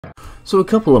So a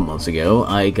couple of months ago,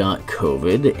 I got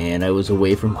COVID and I was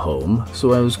away from home,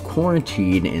 so I was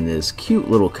quarantined in this cute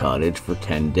little cottage for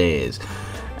 10 days.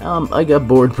 I got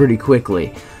bored pretty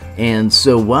quickly, and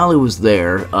so while I was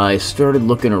there, I started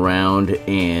looking around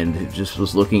and just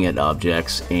was looking at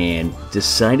objects and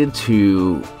decided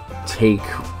to take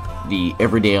the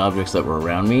everyday objects that were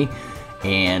around me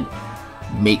and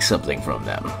make something from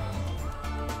them.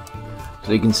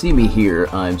 So you can see me here,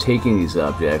 I'm taking these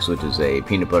objects, which is a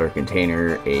peanut butter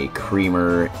container, a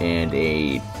creamer, and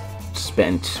a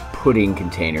spent pudding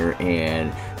container,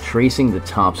 and tracing the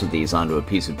tops of these onto a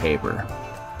piece of paper.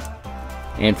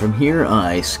 And from here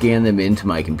I scan them into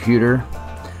my computer,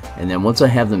 and then once I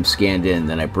have them scanned in,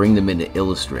 then I bring them into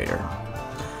Illustrator.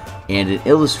 And in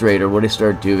Illustrator, what I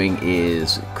start doing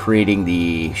is creating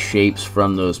the shapes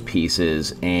from those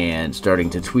pieces and starting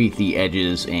to tweak the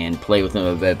edges and play with them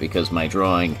a bit because my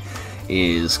drawing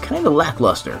is kind of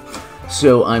lackluster.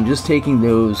 So I'm just taking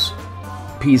those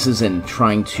pieces and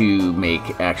trying to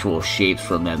make actual shapes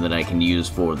from them that I can use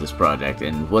for this project.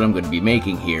 And what I'm going to be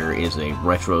making here is a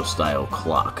retro style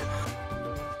clock.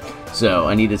 So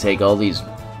I need to take all these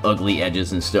ugly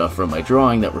edges and stuff from my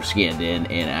drawing that were scanned in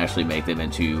and actually make them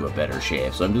into a better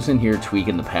shape. So I'm just in here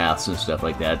tweaking the paths and stuff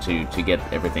like that to get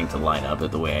everything to line up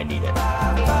the way I need it.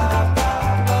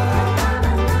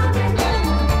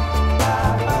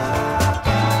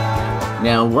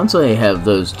 Now once I have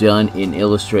those done in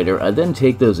Illustrator, I then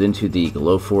take those into the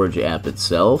Glowforge app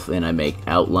itself and I make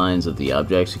outlines of the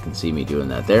objects. You can see me doing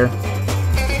that there.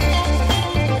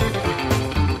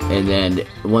 And then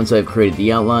once I've created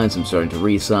the outlines, I'm starting to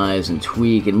resize and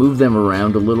tweak and move them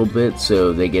around a little bit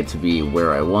so they get to be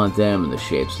where I want them and the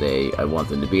shapes I want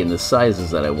them to be and the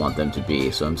sizes that I want them to be.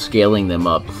 So I'm scaling them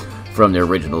up from their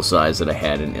original size that I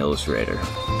had in Illustrator.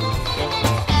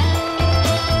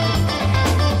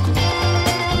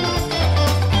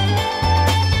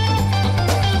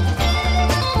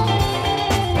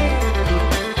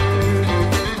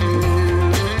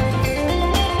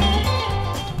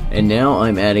 And now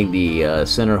I'm adding the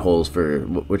center holes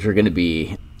which are going to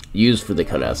be used for the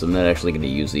cutouts. I'm not actually going to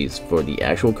use these for the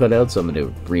actual cutouts, so I'm going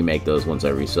to remake those once I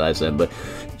resize them, but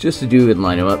just to do and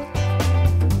line them up.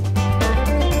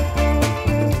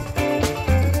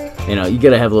 You know, you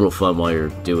gotta have a little fun while you're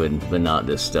doing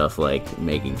monotonous stuff like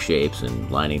making shapes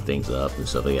and lining things up and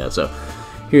stuff like that. So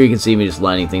here you can see me just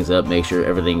lining things up, make sure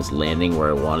everything's landing where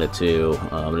I want it to,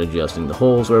 and adjusting the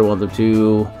holes where I want them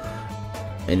to.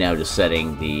 And now just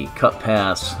setting the cut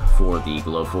paths for the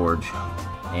Glowforge.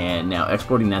 And now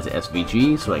exporting that to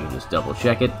SVG so I can just double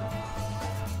check it.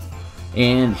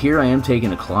 And here I am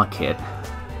taking a clock kit.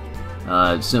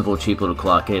 Simple, cheap little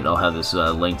clock kit. I'll have this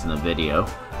linked in the video.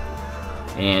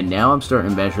 And now I'm starting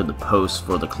to measure the posts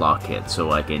for the clock kit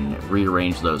so I can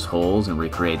rearrange those holes and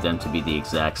recreate them to be the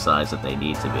exact size that they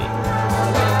need to be.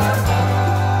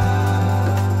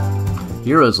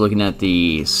 Here I was looking at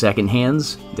the second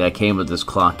hands that came with this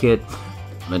clock kit.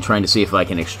 I'm trying to see if I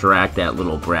can extract that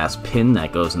little brass pin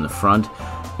that goes in the front,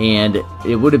 and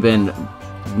it would have been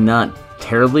not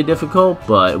terribly difficult,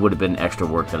 but it would have been extra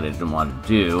work that I didn't want to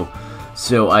do.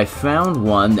 So I found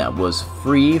one that was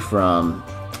free from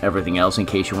everything else in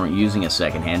case you weren't using a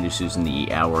second hand, just using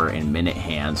the hour and minute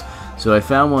hands. So I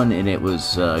found one and it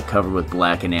was covered with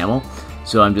black enamel.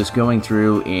 So I'm just going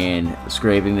through and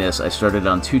scraping this. I started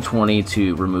on 220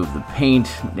 to remove the paint.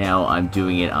 Now I'm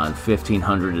doing it on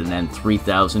 1500 and then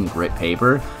 3000 grit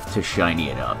paper to shiny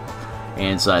it up.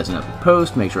 And sizing up the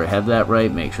post, make sure I have that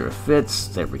right, make sure it fits.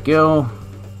 There we go.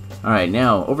 Alright,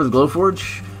 now over the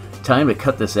Glowforge, time to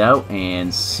cut this out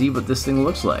and see what this thing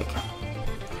looks like.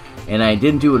 And I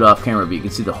didn't do it off camera, but you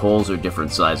can see the holes are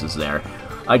different sizes there.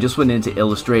 I just went into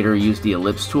Illustrator, used the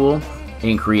ellipse tool,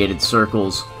 and created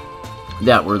circles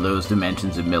that were those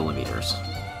dimensions in millimeters.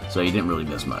 So you didn't really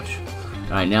miss much.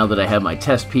 Alright, now that I have my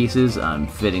test pieces, I'm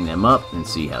fitting them up and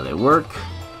see how they work.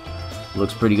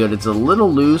 Looks pretty good. It's a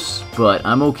little loose, but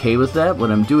I'm okay with that. What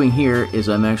I'm doing here is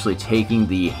I'm actually taking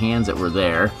the hands that were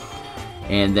there,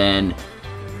 and then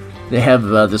they have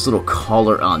this little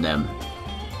collar on them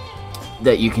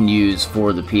that you can use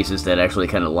for the pieces that actually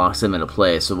kind of locks them into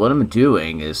place. So what I'm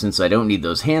doing is, since I don't need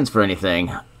those hands for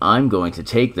anything, I'm going to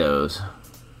take those.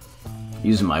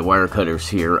 Using my wire cutters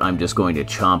here, I'm just going to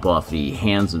chomp off the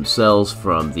hands themselves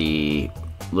from the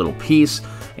little piece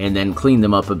and then clean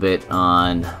them up a bit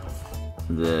on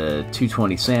the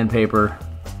 220 sandpaper.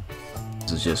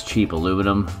 This is just cheap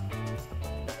aluminum.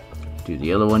 Do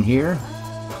the other one here,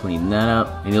 clean that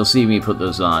up, and you'll see me put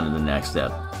those on in the next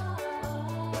step.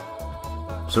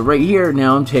 So right here,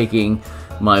 now I'm taking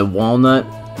my walnut,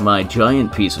 my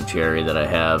giant piece of cherry that I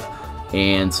have,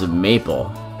 and some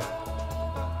maple.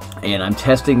 And I'm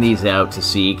testing these out to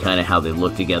see kind of how they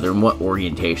look together and what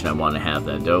orientation I want to have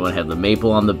them. Do I want to have the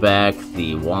maple on the back,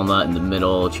 the walnut in the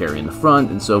middle, cherry in the front,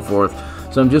 and so forth?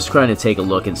 So I'm just trying to take a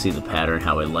look and see the pattern,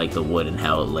 how I like the wood and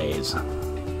how it lays.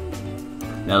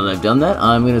 Now that I've done that,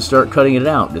 I'm going to start cutting it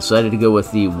out. Decided to go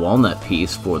with the walnut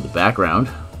piece for the background.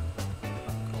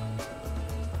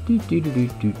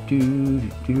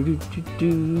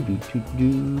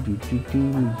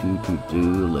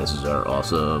 Lasers are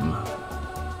awesome.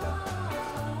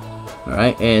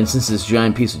 Alright, and since this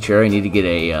giant piece of cherry, I need to get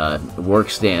a work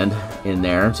stand in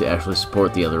there to actually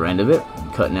support the other end of it.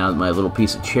 I'm cutting out my little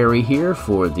piece of cherry here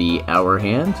for the hour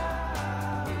hand.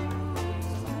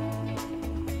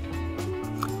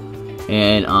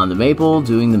 And on the maple,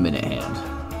 doing the minute hand.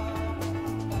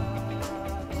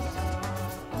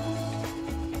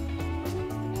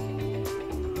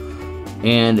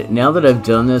 And now that I've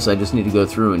done this, I just need to go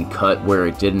through and cut where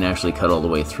it didn't actually cut all the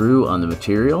way through on the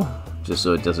material, just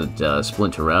so it doesn't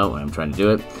splinter out when I'm trying to do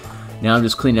it. Now I'm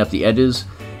just cleaning up the edges,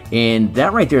 and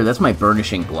that right there, that's my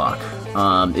burnishing block.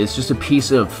 It's just a piece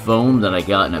of foam that I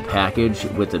got in a package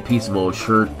with a piece of old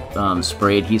shirt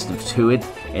spray adhesive to it,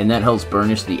 and that helps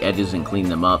burnish the edges and clean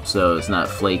them up so it's not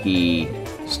flaky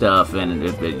stuff, and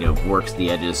it works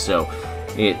the edges, so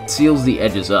it seals the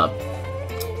edges up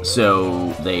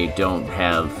so they don't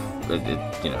have,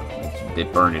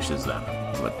 it burnishes them.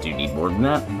 What, do you need more than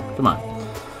that? Come on.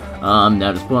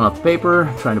 Now just pulling off the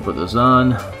paper, trying to put those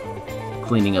on,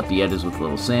 cleaning up the edges with a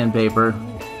little sandpaper,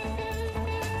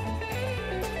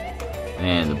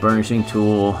 and the burnishing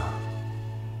tool.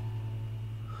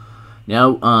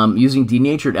 Now using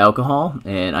denatured alcohol,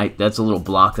 and that's a little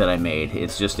block that I made.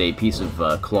 It's just a piece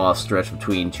of cloth stretched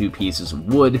between two pieces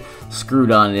of wood, screwed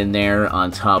on in there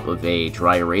on top of a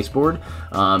dry erase board.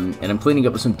 And I'm cleaning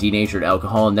up with some denatured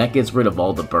alcohol, and that gets rid of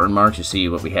all the burn marks. You see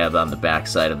what we have on the back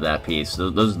side of that piece. So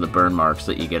those are the burn marks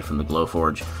that you get from the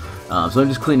Glowforge. So I'm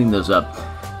just cleaning those up,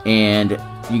 and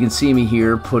you can see me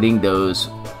here putting those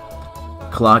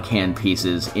clock hand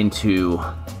pieces into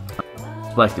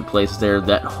selected places there.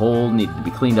 That hole needed to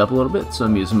be cleaned up a little bit, so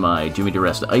I'm using my Jimmy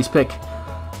DeResta ice pick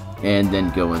and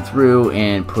then going through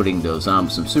and putting those on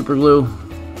with some super glue.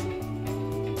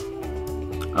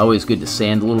 Always good to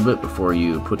sand a little bit before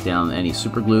you put down any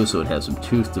super glue so it has some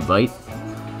tooth to bite.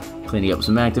 Cleaning up with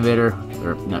some activator,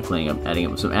 or not cleaning up, adding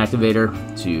up with some activator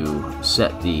to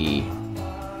set the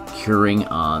curing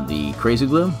on the crazy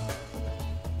glue.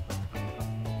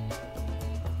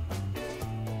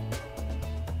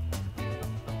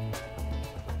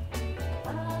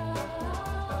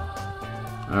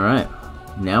 Alright,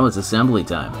 now it's assembly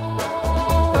time.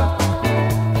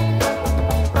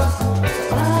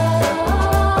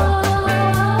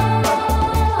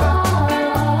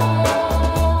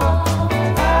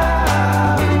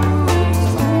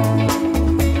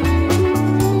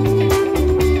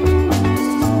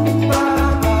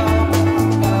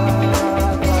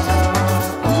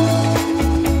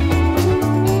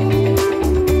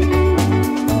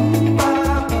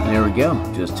 There we go,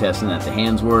 just testing that the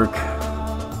hands work.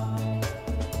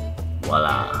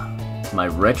 Voila! My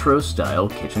retro-style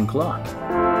kitchen clock.